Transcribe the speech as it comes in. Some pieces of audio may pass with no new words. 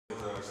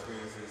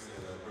Experiences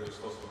in British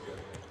hospital again.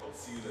 Hope to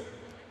see you there.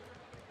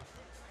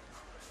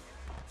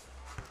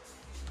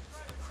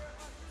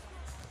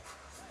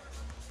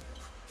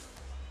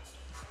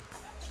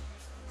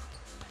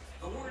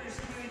 The Warriors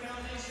Community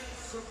Foundation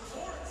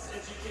supports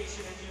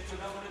education and youth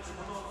development to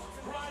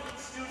promote pride in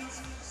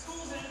students,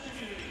 schools, and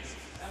communities.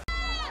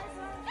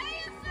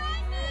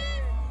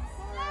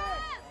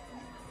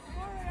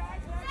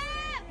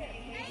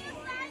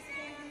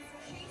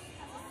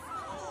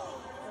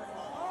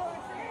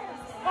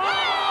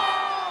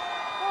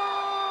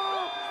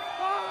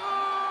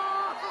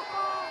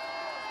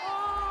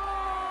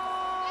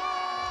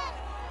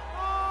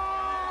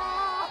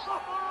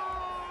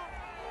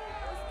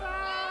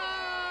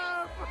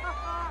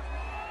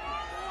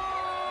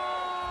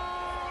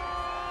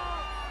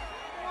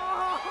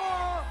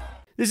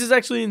 This is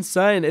actually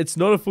insane. It's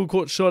not a full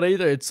court shot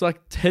either. It's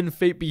like 10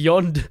 feet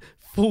beyond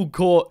full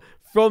court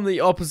from the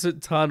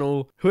opposite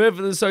tunnel.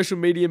 Whoever the social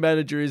media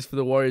manager is for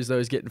the Warriors, though,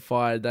 is getting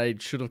fired. They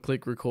should have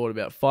clicked record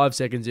about 5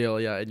 seconds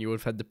earlier and you would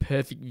have had the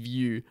perfect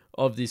view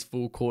of this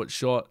full court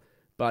shot.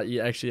 But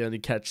you actually only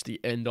catch the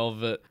end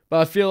of it.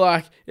 But I feel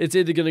like it's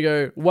either going to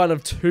go one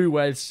of two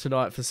ways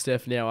tonight for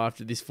Steph now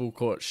after this full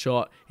court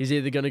shot. He's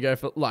either going to go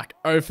for like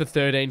 0 for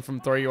 13 from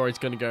 3 or he's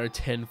going to go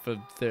 10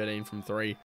 for 13 from 3.